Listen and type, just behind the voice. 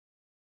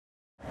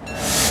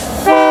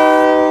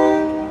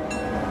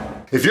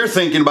If you're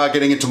thinking about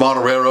getting into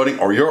model railroading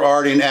or you're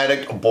already an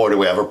addict, boy do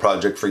we have a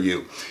project for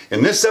you.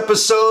 In this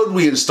episode,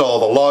 we install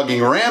the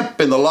logging ramp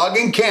in the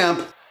logging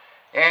camp,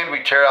 and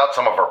we tear out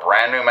some of our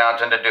brand new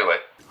mountain to do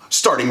it.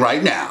 Starting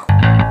right now.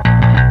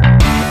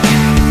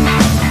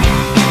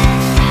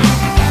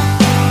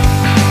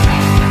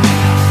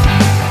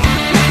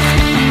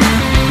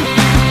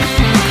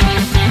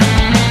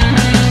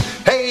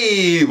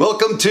 Hey,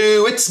 welcome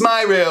to It's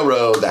My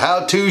Railroad, the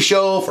how-to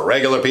show for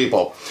regular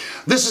people.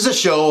 This is a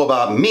show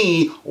about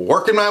me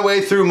working my way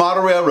through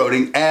model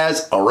railroading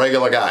as a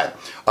regular guy.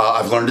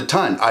 I've learned a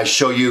ton. I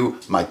show you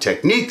my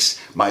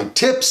techniques, my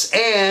tips,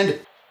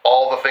 and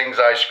all the things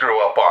I screw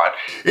up on.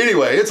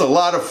 Anyway, it's a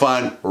lot of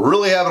fun. We're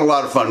really having a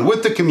lot of fun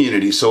with the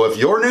community. So if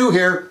you're new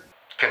here,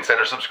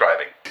 consider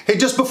subscribing. Hey,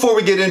 just before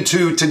we get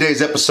into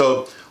today's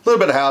episode, a little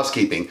bit of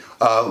housekeeping.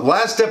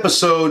 Last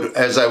episode,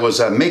 as I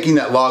was making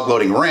that log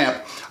loading ramp,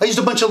 I used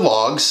a bunch of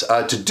logs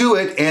to do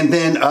it, and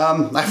then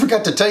I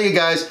forgot to tell you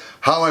guys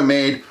how I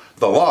made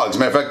the logs.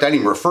 Matter of fact, I didn't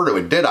even refer to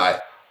it, did I?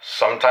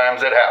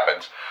 Sometimes it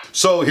happens.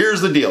 So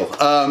here's the deal.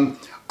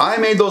 I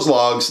made those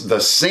logs the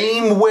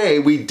same way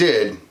we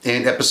did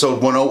in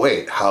episode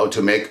 108, how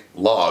to make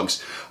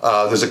logs.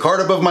 There's a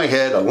card above my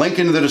head, a link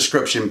in the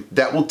description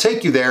that will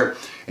take you there,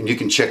 and you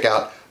can check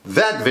out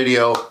that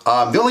video.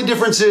 The only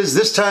difference is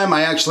this time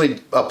I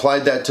actually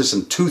applied that to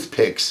some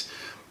toothpicks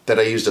that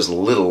I used as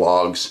little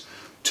logs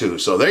too.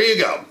 So there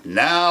you go.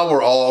 Now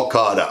we're all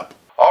caught up.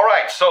 All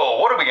right, so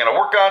what are we going to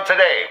work on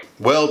today?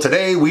 Well,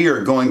 today we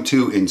are going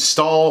to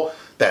install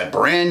that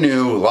brand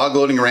new log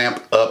loading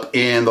ramp up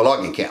in the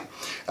logging camp.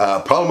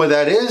 Problem with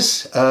that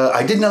is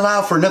I didn't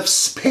allow for enough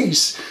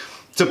space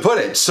to put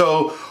it.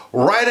 So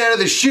right out of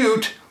the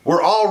chute,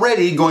 we're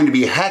already going to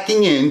be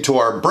hacking into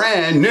our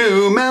brand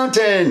new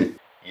mountain.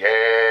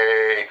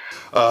 Yay!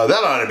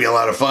 That ought to be a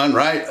lot of fun,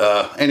 right?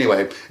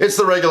 Anyway, it's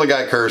the regular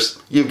guy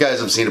curse. You guys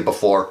have seen it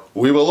before.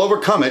 We will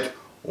overcome it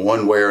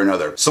one way or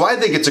another. So I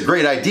think it's a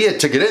great idea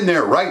to get in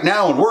there right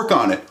now and work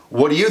on it.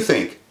 What do you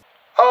think?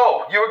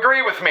 Oh, you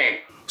agree with me.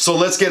 So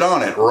let's get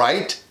on it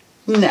right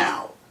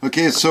now.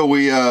 Okay, so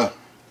we got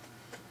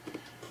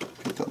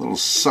that little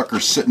sucker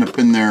sitting up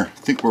in there, I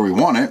think where we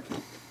want it.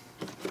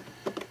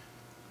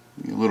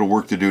 A little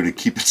work to do to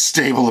keep it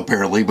stable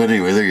apparently, but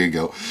anyway, there you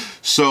go.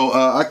 So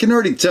I can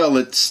already tell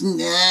it's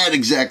not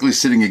exactly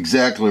sitting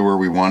exactly where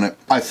we want it.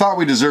 I thought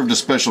we deserved a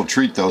special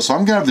treat though, so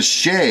I'm gonna have the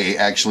Shay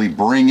actually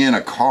bring in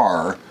a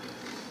car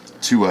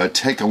to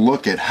take a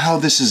look at how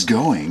this is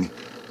going.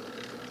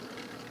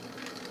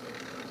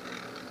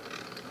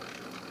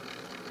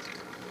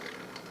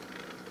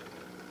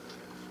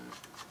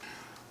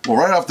 Well,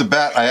 right off the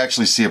bat, I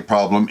actually see a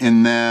problem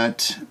in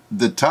that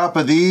the top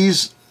of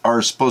these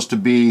are supposed to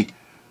be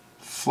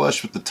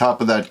flush with the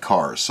top of that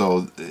car.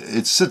 So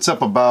it sits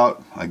up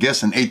about, I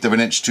guess, 1/8 of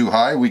an inch too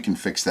high. We can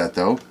fix that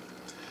though.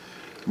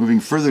 Moving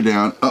further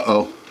down,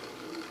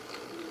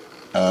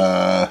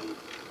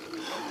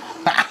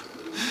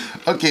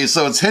 okay,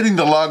 so it's hitting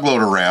the log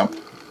loader ramp.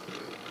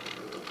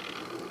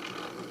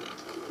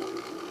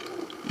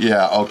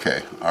 Yeah,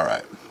 okay, all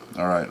right.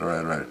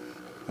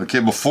 Okay,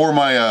 before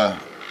my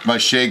my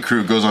shade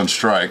crew goes on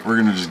strike, we're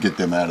gonna just get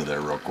them out of there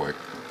real quick.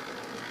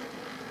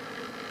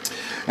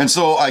 And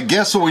so I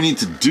guess what we need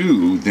to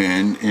do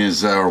then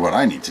is, or what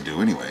I need to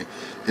do anyway,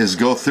 is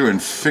go through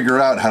and figure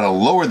out how to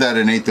lower that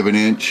 1/8 of an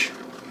inch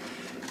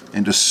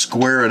and to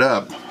square it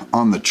up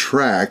on the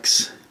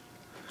tracks.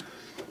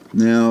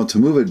 Now to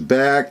move it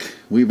back,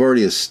 we've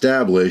already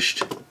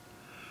established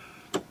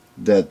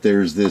that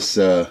there's this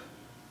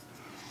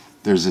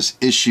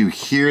issue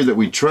here that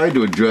we tried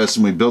to address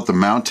when we built the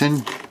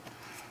mountain.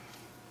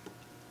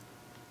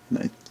 And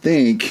I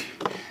think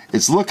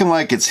it's looking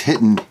like it's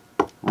hitting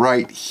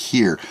right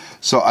here.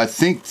 So I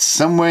think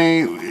some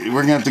way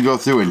we're gonna have to go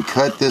through and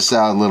cut this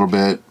out a little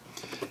bit,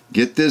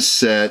 get this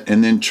set,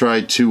 and then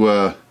try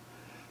to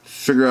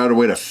figure out a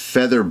way to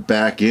feather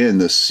back in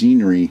the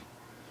scenery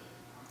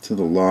to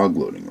the log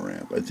loading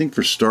ramp. I think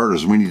for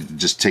starters we need to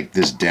just take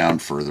this down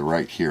further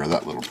right here,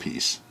 that little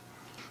piece.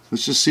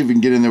 Let's just see if we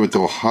can get in there with the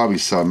old hobby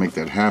saw and make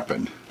that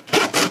happen.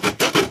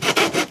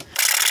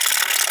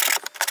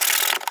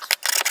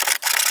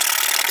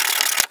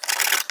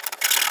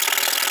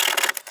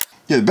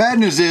 Yeah, the bad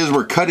news is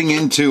we're cutting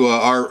into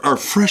our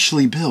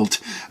freshly built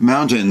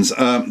mountains.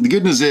 The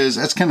good news is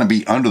that's going to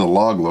be under the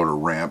log loader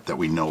ramp that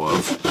we know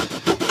of,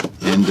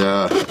 and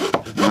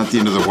not the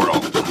end of the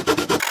world.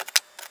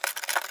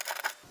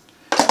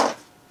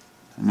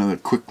 Another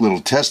quick little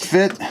test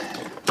fit.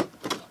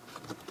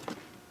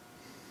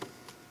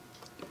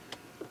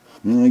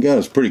 Well, I got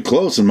us pretty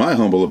close in my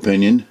humble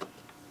opinion.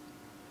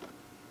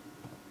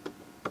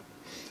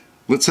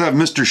 Let's have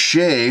Mr.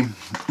 Shay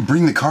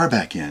bring the car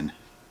back in.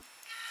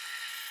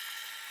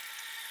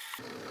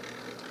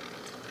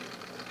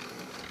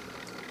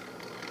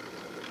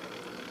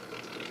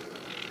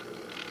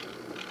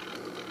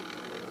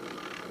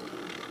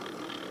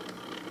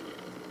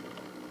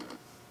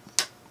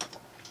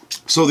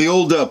 So the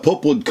old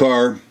pulpwood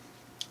car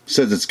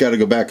says it's got to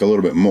go back a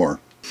little bit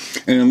more.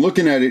 And in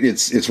looking at it,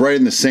 it's right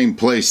in the same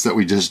place that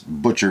we just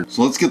butchered.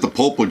 So let's get the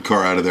pulpwood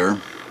car out of there.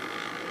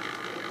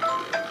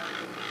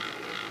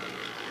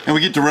 And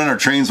we get to run our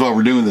trains while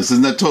we're doing this.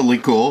 Isn't that totally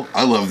cool?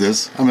 I love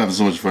this. I'm having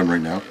so much fun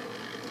right now.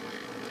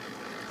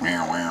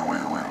 Wow, wow,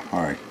 wow, wow.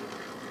 All right.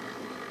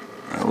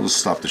 All right, we'll just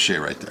stop the shay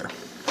right there.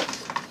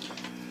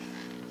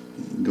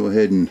 Go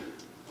ahead and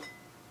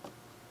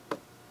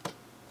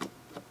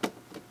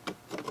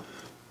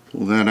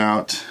pull that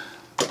out.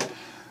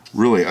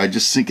 Really, I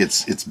just think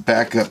it's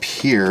back up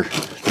here,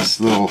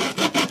 this little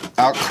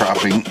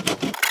outcropping.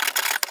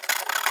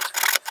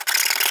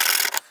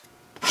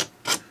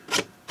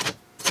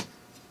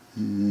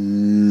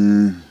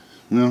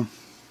 Well,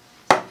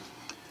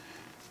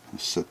 I'll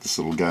set this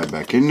little guy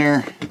back in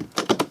there.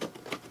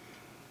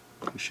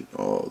 Push it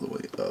all the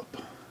way up.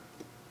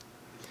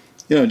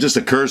 You know, it just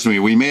occurs to me,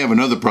 we may have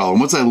another problem.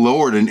 Once I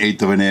lower it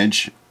 1/8 of an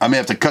inch, I may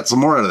have to cut some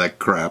more out of that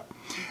crap.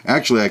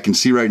 Actually, I can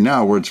see right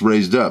now where it's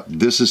raised up.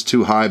 This is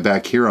too high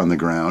back here on the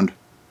ground.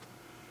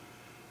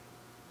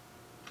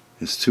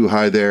 It's too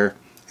high there,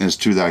 and it's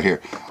too high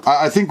here.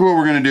 I think what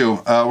we're going to do,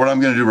 what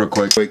I'm going to do real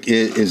quick,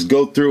 is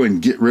go through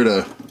and get rid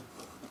of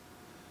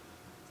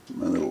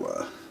my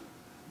little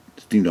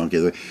steam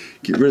donkey.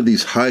 Get rid of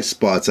these high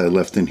spots I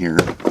left in here.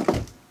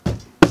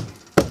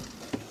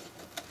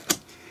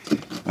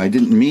 I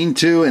didn't mean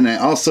to, and I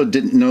also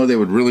didn't know they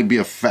would really be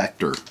a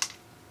factor.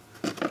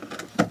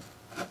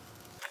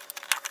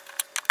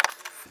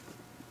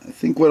 I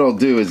think what I'll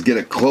do is get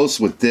it close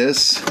with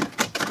this,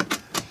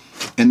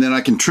 and then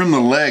I can trim the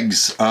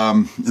legs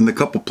in the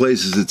couple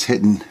places it's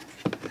hitting.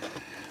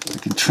 I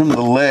can trim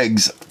the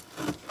legs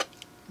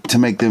to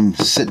make them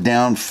sit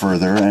down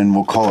further, and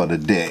we'll call it a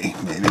day,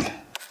 maybe.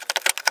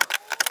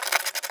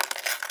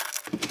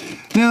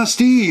 Now,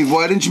 Steve,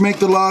 why didn't you make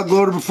the log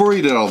loader before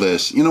you did all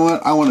this? You know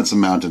what? I wanted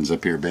some mountains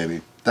up here, baby.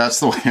 That's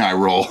the way I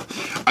roll.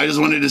 I just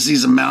wanted to see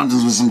some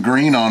mountains with some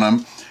green on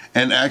them,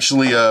 and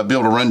actually be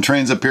able to run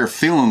trains up here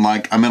feeling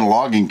like I'm in a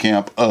logging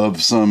camp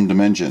of some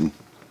dimension.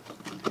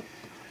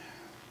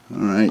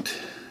 All right.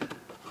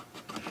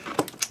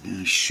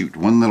 Shoot,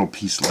 one little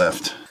piece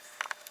left.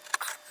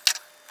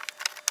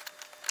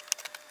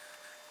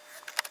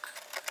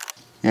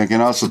 Yeah, I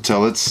can also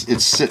tell it's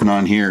sitting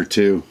on here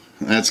too.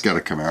 That's got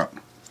to come out.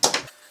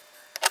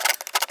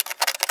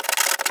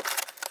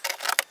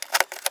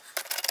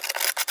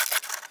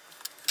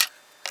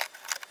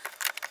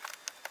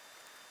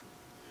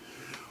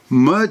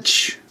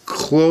 Much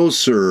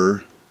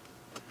closer,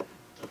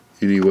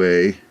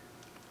 anyway,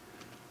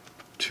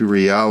 to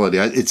reality.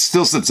 It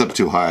still sits up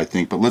too high, I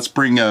think, but let's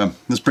bring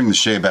the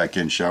shay back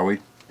in, shall we?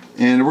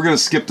 And we're going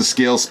to skip the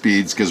scale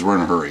speeds because we're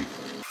in a hurry.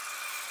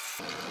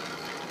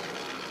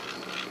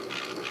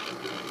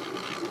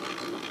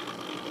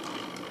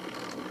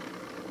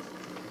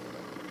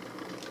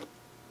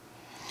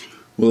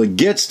 Well, it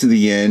gets to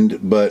the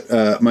end, but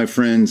my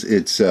friends,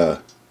 it's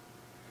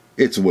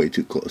way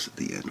too close at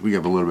the end. We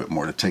have a little bit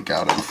more to take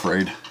out, I'm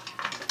afraid.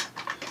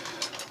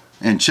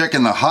 And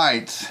checking the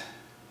height,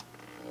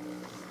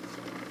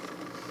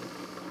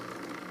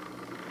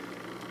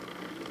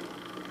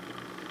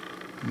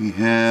 we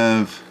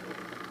have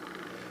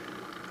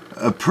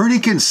a pretty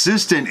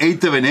consistent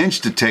 1/8 of an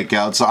inch to take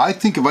out. So I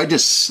think if I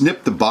just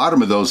snip the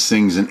bottom of those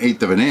things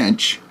 1/8 of an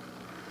inch,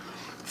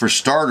 for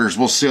starters,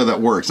 we'll see how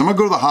that works. I'm gonna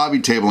go to the hobby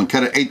table and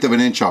cut 1/8 of an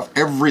inch off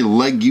every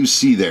leg you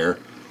see there,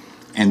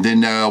 and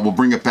then we'll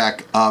bring it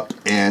back up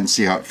and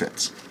see how it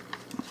fits.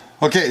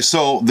 Okay,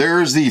 so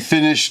there's the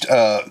finished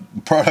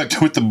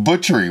product with the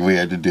butchery we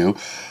had to do.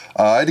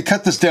 I had to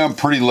cut this down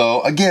pretty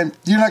low. Again,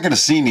 you're not gonna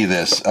see any of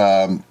this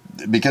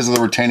because of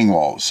the retaining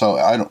wall, so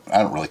I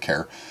don't really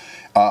care.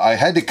 I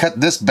had to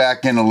cut this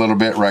back in a little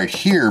bit right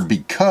here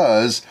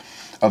because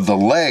of the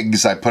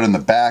legs I put in the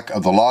back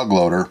of the log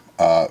loader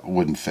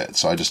wouldn't fit.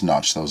 So I just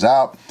notched those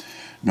out.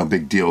 No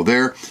big deal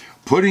there.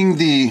 Putting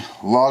the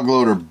log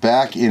loader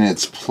back in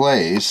its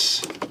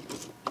place.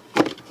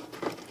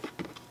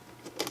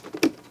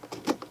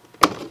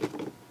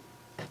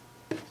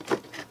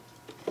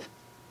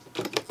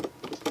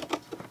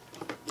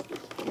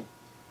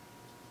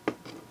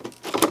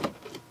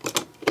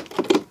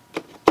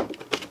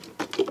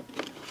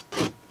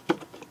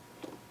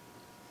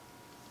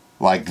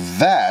 Like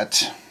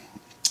that.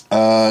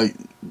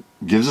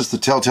 Gives us the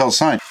telltale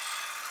sign.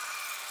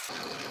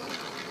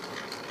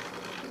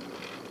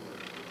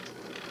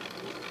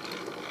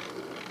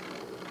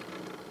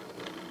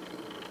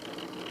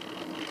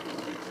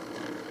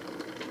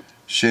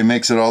 Shay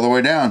makes it all the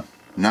way down.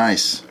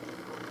 Nice.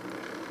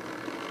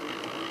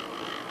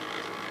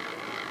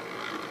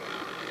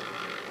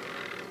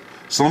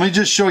 So let me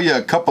just show you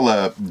a couple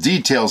of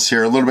details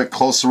here, a little bit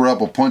closer up.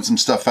 We'll point some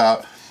stuff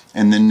out,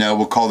 and then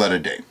we'll call that a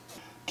day.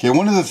 Okay,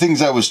 one of the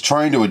things I was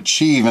trying to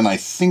achieve, and I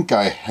think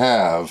I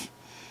have,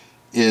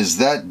 is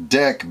that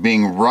deck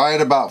being right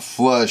about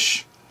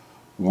flush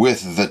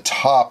with the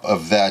top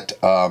of that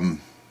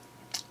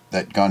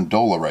that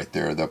gondola right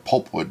there, the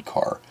pulpwood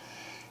car.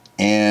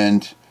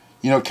 And,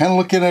 you know, kind of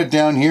looking at it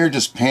down here,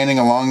 just panning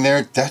along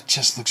there, that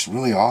just looks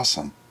really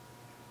awesome.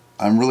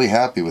 I'm really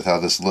happy with how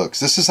this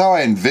looks. This is how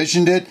I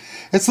envisioned it.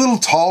 It's a little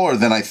taller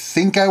than I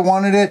think I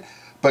wanted it,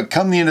 but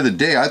come the end of the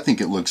day, I think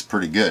it looks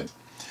pretty good.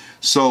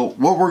 So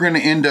what we're going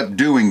to end up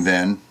doing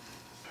then,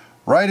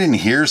 right in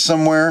here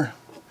somewhere,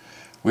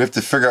 we have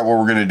to figure out what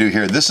we're going to do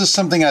here. This is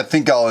something I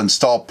think I'll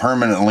install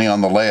permanently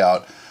on the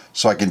layout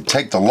so I can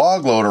take the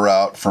log loader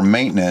out for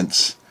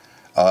maintenance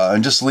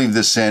and just leave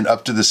this in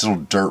up to this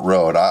little dirt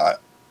road.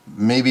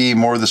 Maybe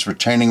more of this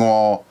retaining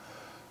wall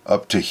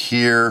up to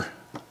here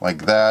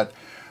like that.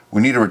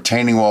 We need a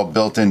retaining wall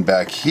built in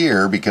back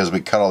here because we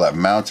cut all that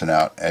mountain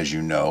out, as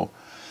you know.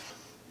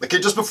 Okay,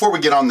 just before we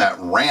get on that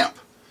ramp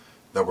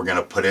that we're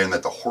gonna put in,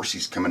 that the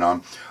horsey's coming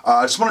on,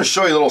 I just want to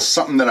show you a little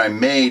something that I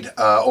made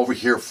over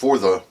here for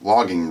the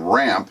logging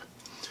ramp.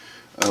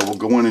 We'll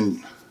go in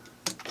and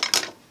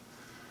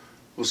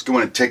let's go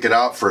in and take it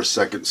out for a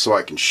second so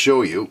I can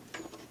show you.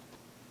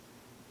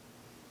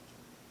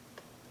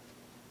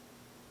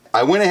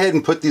 I went ahead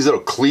and put these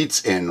little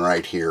cleats in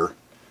right here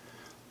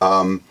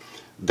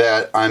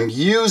that I'm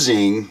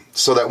using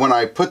so that when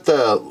I put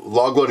the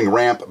log loading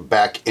ramp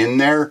back in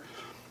there,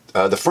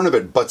 the front of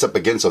it butts up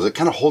against those. It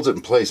kind of holds it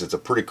in place. It's a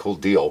pretty cool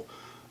deal.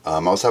 I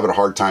was having a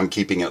hard time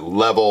keeping it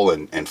level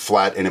and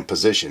flat and in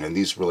position, and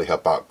these really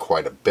help out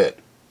quite a bit.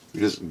 You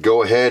just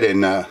go ahead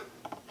and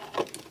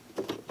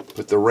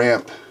put the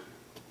ramp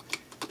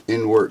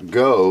in where it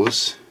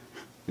goes,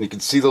 and you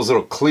can see those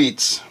little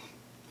cleats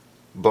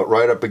but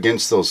right up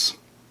against those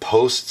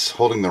posts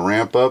holding the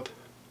ramp up.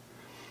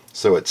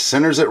 So it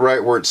centers it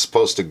right where it's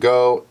supposed to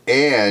go,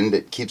 and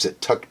it keeps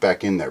it tucked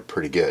back in there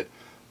pretty good.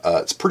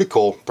 It's pretty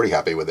cool, pretty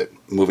happy with it.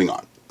 Moving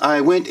on.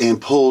 I went and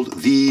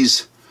pulled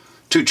these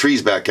two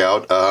trees back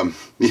out,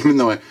 even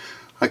though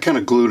I kind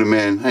of glued them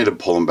in. I had to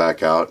pull them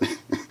back out.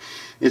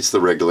 It's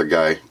the regular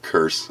guy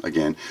curse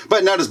again,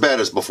 but not as bad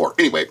as before.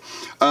 Anyway,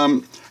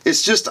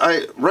 it's just,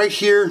 right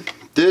here,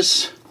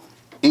 this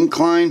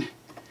incline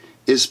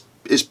is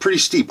pretty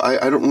steep.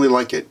 I don't really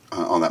like it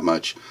all that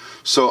much.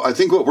 So I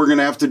think what we're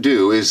gonna have to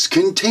do is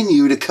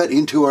continue to cut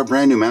into our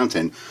brand new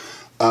mountain.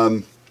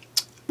 I'm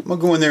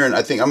gonna go in there and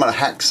I think I'm gonna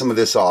hack some of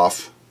this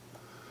off.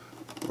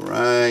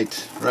 Right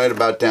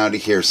about down to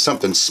here.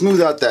 Something,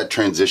 smooth out that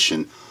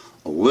transition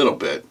a little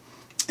bit.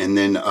 And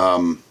then,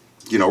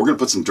 you know, we're gonna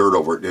put some dirt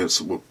over it.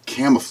 So we'll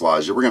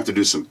camouflage it. We're gonna have to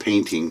do some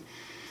painting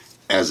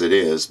as it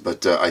is.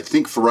 But I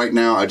think for right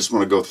now, I just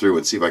wanna go through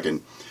and see if I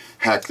can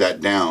hack that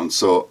down.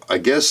 So I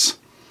guess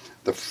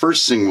the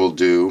first thing we'll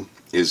do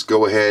is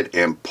go ahead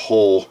and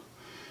pull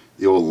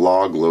the old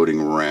log loading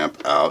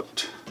ramp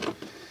out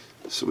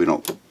so we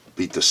don't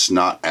beat the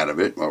snot out of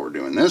it while we're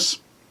doing this.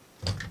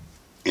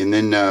 And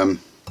then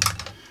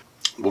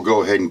we'll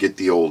go ahead and get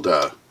the old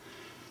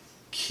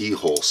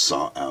keyhole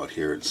saw out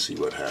here and see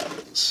what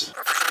happens.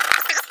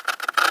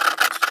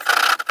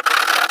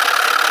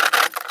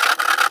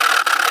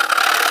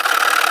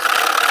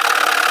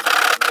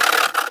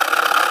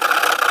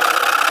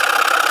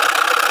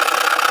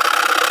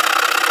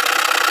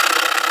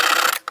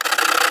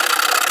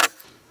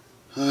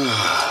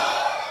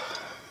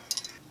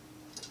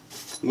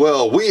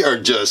 Well, we are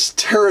just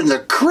tearing the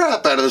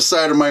crap out of the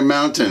side of my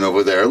mountain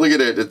over there. Look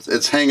at it.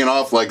 It's hanging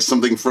off like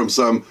something from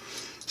some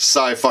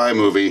sci-fi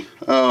movie.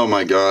 Oh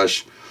my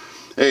gosh.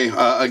 Hey,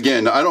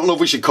 again, I don't know if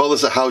we should call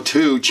this a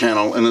how-to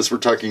channel unless we're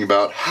talking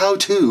about how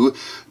to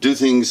do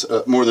things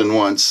more than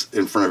once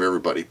in front of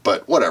everybody,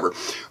 but whatever.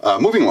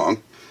 Moving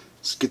along,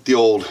 let's get the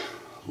old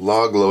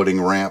log loading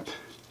ramp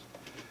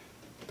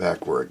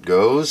back where it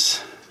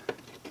goes.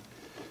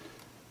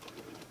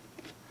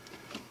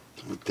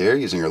 Right there,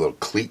 using our little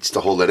cleats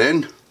to hold it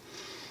in.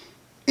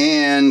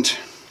 And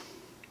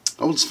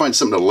I'll just find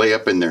something to lay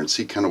up in there and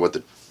see kind of what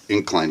the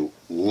incline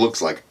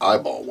looks like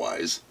eyeball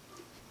wise.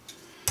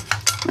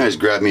 I just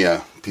grab me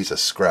a piece of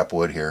scrap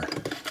wood here.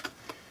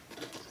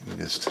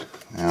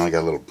 I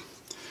got a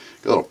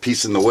little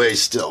piece in the way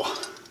still.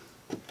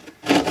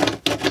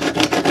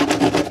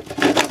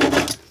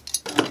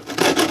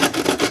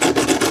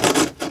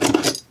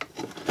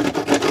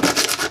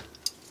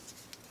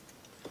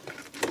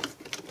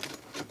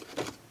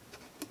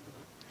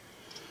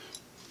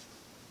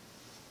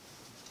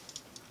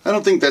 I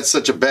don't think that's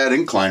such a bad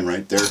incline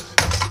right there.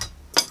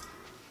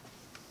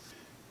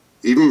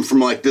 Even from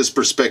like this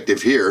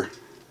perspective here,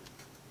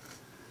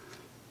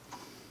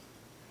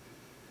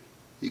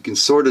 you can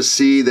sort of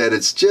see that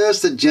it's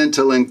just a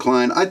gentle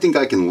incline. I think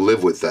I can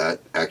live with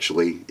that,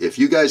 actually. If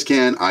you guys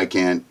can, I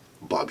can.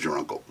 Bob's your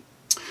uncle.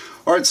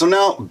 All right, so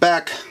now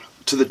back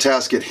to the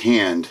task at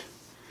hand.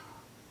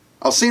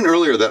 I was saying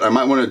earlier that I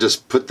might want to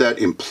just put that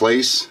in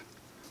place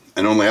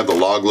and only have the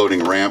log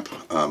loading ramp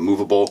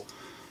movable.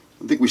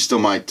 I think we still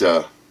might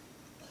do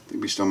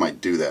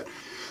that.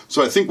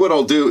 So I think what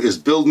I'll do is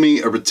build me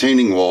a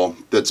retaining wall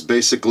that's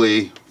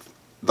basically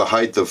the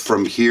height of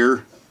from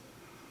here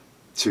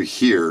to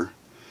here,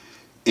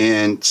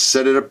 and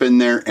set it up in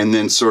there and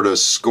then sort of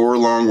score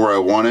along where I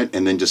want it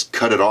and then just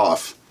cut it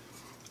off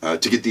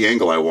to get the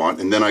angle I want.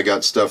 And then I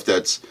got stuff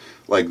that's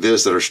like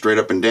this that are straight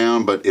up and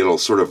down, but it'll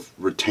sort of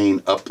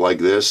retain up like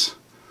this,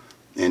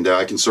 and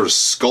I can sort of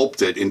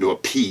sculpt it into a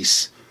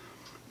piece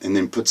and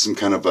then put some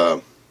kind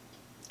of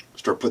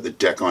start putting the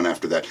deck on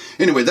after that.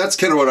 Anyway, that's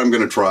kind of what I'm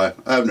going to try.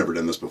 I've never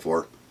done this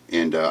before,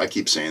 and I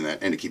keep saying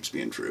that, and it keeps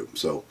being true.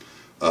 So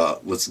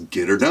let's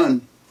get her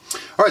done.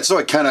 All right, so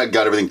I kind of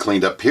got everything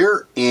cleaned up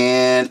here,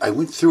 and I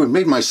went through and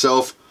made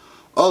myself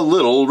a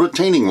little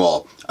retaining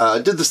wall. I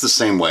did this the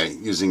same way,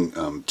 using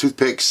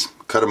toothpicks,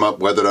 cut them up,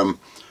 weathered them,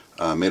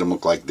 made them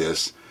look like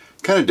this.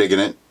 Kind of digging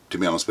it, to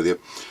be honest with you.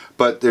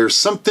 But there's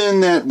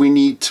something that we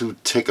need to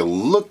take a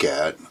look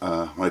at.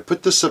 When I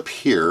put this up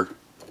here,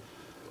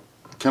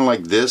 kind of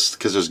like this,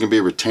 because there's going to be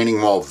a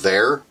retaining wall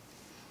there.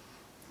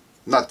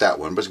 Not that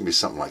one, but it's going to be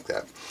something like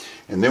that.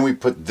 And then we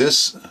put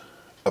this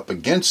up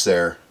against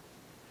there.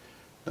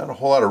 Not a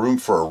whole lot of room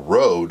for a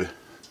road,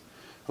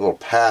 a little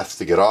path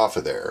to get off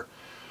of there.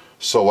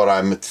 So what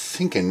I'm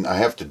thinking I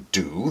have to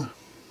do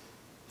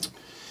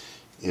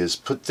is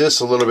put this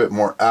a little bit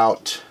more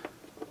out,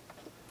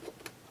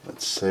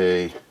 let's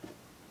say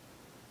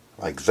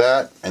like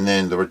that, and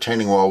then the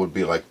retaining wall would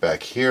be like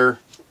back here,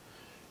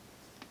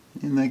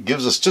 and that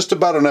gives us just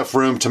about enough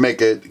room to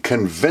make it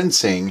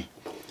convincing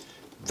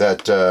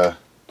that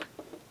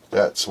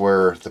that's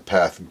where the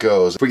path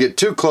goes. If we get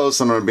too close,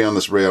 I'm going to be on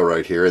this rail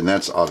right here, and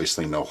that's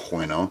obviously no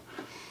bueno.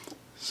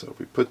 So if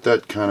we put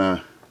that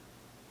kind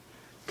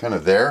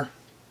of there,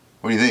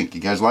 what do you think?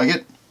 You guys like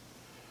it?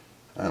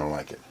 I don't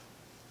like it.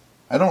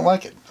 I don't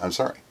like it. I'm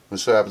sorry.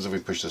 Let's see what happens if we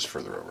push this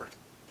further over.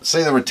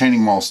 Say the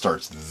retaining wall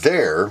starts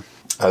there,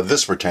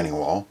 this retaining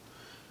wall,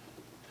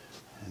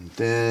 and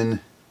then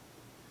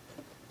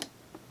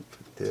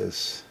put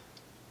this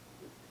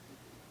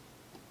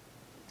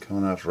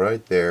coming off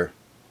right there.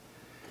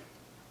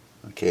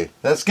 Okay,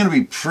 that's going to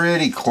be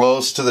pretty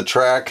close to the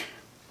track,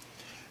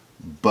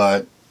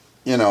 but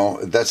you know,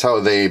 that's how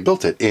they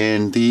built it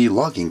in the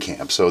logging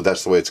camp, so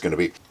that's the way it's going to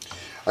be.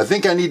 I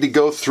think I need to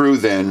go through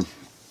then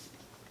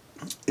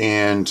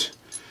and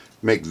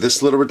make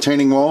this little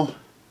retaining wall,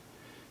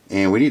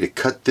 and we need to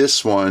cut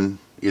this one,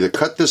 either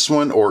cut this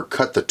one or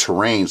cut the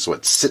terrain so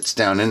it sits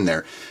down in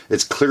there.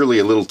 It's clearly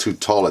a little too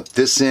tall at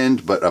this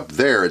end, but up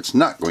there it's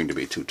not going to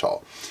be too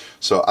tall.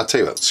 So I'll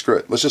tell you what, screw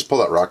it. Let's just pull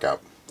that rock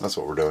out. That's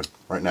what we're doing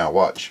right now.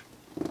 Watch.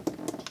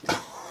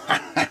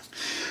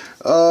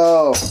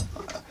 Oh,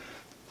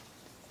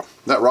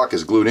 that rock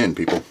is glued in,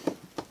 people.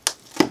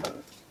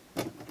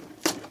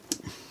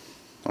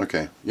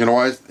 Okay, you know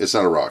why? It's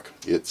not a rock.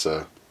 It's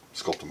a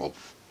sculptor mold.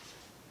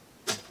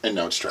 And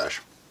now it's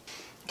trash.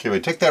 Okay, we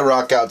take that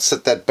rock out,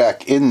 set that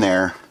back in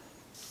there.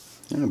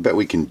 What I bet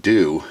we can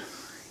do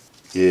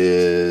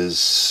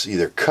is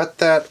either cut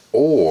that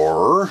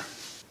or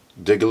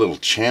dig a little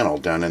channel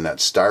down in that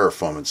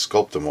styrofoam and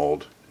sculptor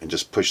mold and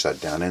just push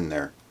that down in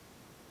there.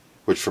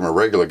 Which from a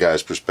regular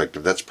guy's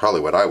perspective, that's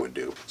probably what I would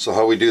do. So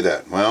how we do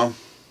that? Well,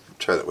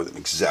 try that with an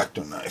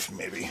X-Acto knife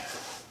maybe.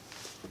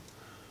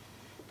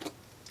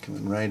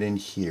 Coming right in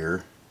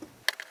here.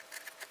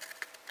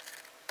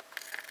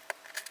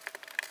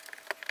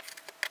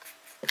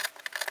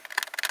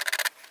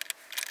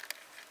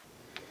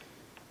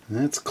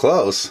 That's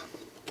close.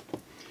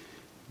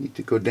 Need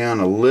to go down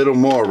a little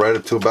more, right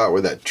up to about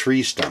where that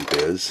tree stump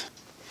is.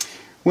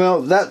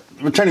 Well, that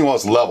retaining wall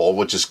is level,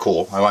 which is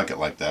cool. I like it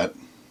like that.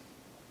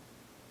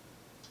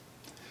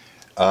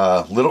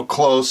 Little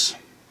close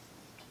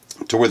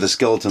to where the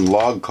skeleton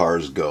log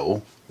cars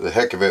go. For the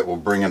heck of it, we'll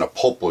bring in a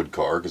pulpwood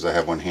car because I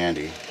have one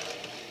handy.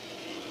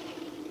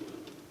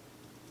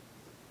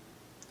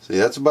 See,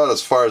 that's about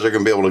as far as they're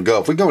going to be able to go.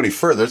 If we go any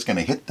further, it's going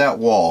to hit that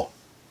wall.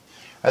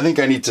 I think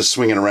I need to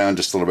swing it around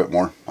just a little bit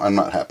more. I'm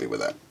not happy with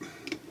that.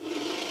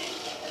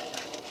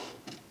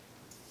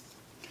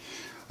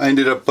 I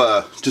ended up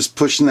just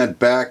pushing that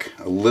back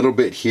a little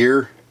bit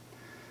here.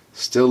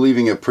 Still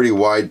leaving a pretty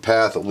wide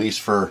path, at least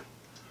for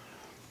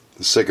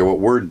the sake of what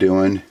we're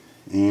doing.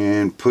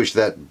 And push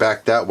that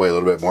back that way a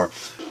little bit more.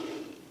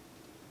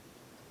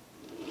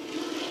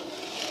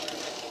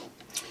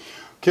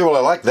 Okay, well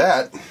I like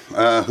that.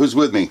 Who's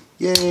with me?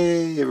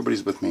 Yay,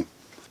 everybody's with me.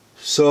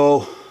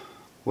 So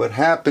what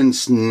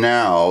happens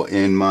now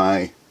in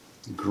my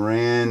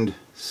grand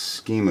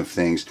scheme of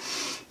things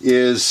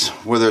is,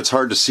 whether it's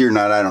hard to see or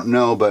not, I don't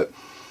know, but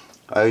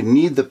I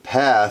need the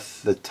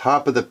path, the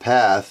top of the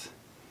path,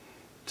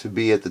 to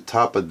be at the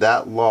top of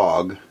that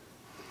log,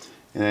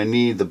 and I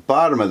need the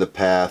bottom of the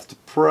path to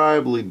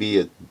probably be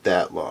at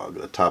that log,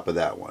 the top of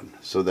that one.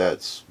 So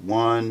that's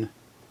 1,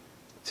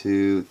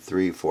 2,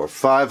 3, 4,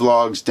 5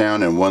 logs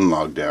down and 1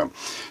 log down.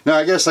 Now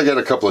I guess I got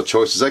a couple of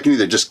choices. I can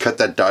either just cut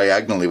that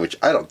diagonally, which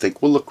I don't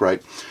think will look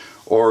right,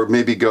 or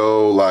maybe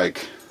go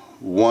like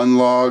 1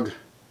 log,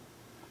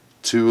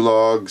 2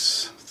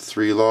 logs,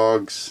 3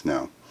 logs.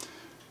 No.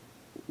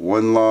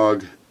 1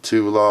 log,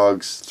 2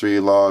 logs, 3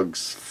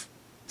 logs,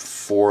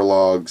 4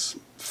 logs,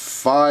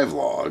 5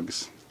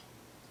 logs.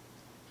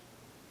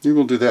 Maybe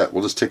we'll do that.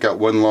 We'll just take out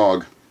 1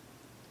 log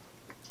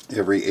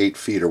every 8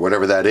 feet or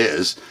whatever that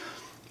is,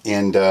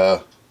 and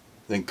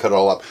then cut it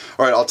all up.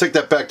 Alright, I'll take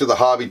that back to the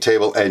hobby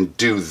table and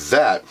do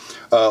that.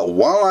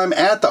 While I'm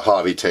at the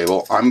hobby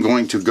table, I'm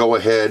going to go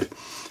ahead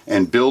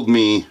and build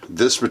me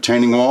this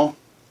retaining wall.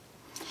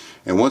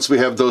 And once we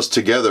have those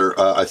together,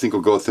 I think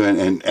we'll go through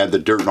and add the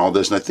dirt and all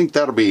this, and I think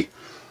that'll be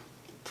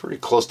pretty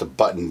close to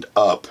buttoned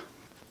up.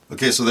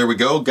 Okay, so there we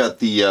go. Got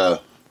the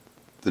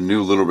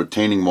new little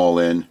retaining wall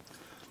in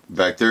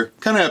back there.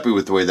 Kind of happy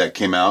with the way that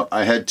came out.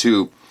 I had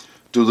to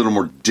do a little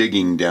more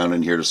digging down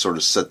in here to sort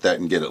of set that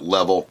and get it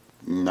level.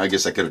 I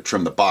guess I could have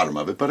trimmed the bottom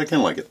of it, but I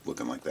kind of like it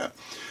looking like that.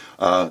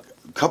 A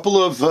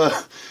couple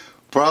of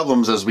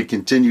problems as we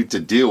continue to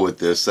deal with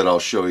this that I'll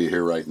show you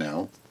here right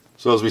now.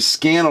 So as we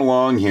scan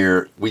along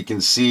here, we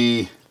can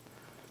see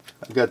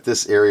I've got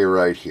this area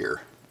right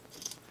here.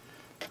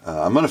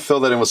 I'm going to fill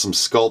that in with some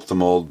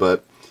Sculptamold,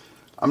 but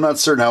I'm not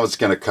certain how it's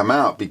going to come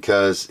out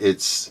because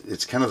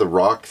it's kind of the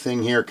rock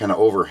thing here, kind of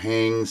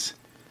overhangs.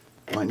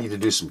 Might need to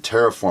do some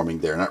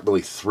terraforming there. Not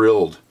really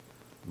thrilled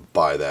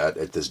by that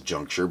at this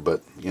juncture,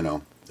 but you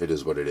know, it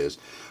is what it is.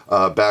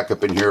 Back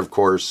up in here, of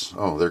course.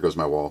 Oh, there goes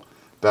my wall.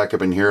 Back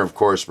up in here, of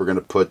course, we're going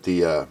to put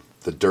the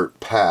dirt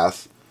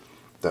path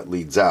that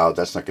leads out.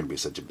 That's not going to be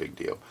such a big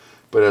deal.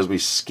 But as we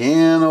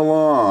scan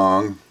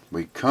along,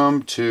 we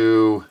come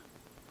to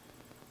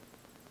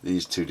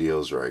these two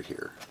deals right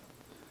here.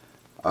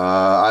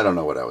 I don't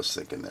know what I was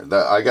thinking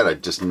there. I got to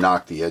just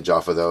knock the edge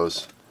off of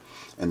those.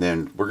 And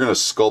then we're going to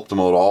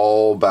Sculptamold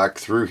all back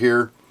through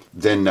here.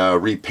 Then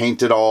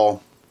repaint it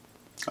all.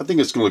 I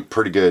think it's going to look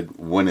pretty good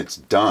when it's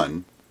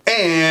done.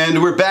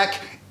 And we're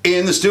back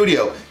in the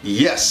studio.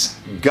 Yes,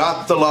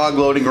 got the log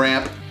loading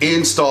ramp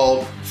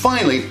installed,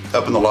 finally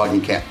up in the logging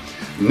camp.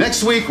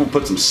 Next week we'll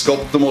put some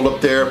Sculptamold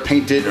up there,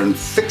 paint it, and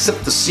fix up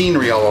the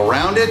scenery all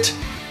around it.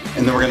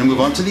 And then we're going to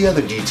move on to the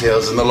other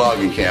details in the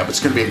logging camp. It's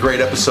going to be a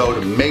great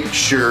episode. Make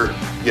sure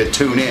you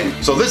tune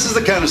in. So this is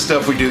the kind of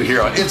stuff we do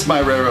here on It's My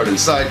Railroad and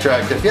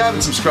Sidetracked. If you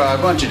haven't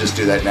subscribed, why don't you just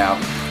do that now.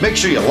 Make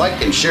sure you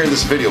like and share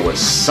this video with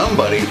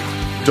somebody.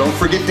 Don't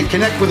forget to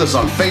connect with us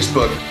on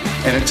Facebook.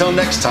 And until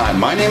next time,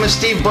 my name is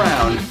Steve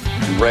Brown.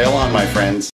 Rail on, my friends.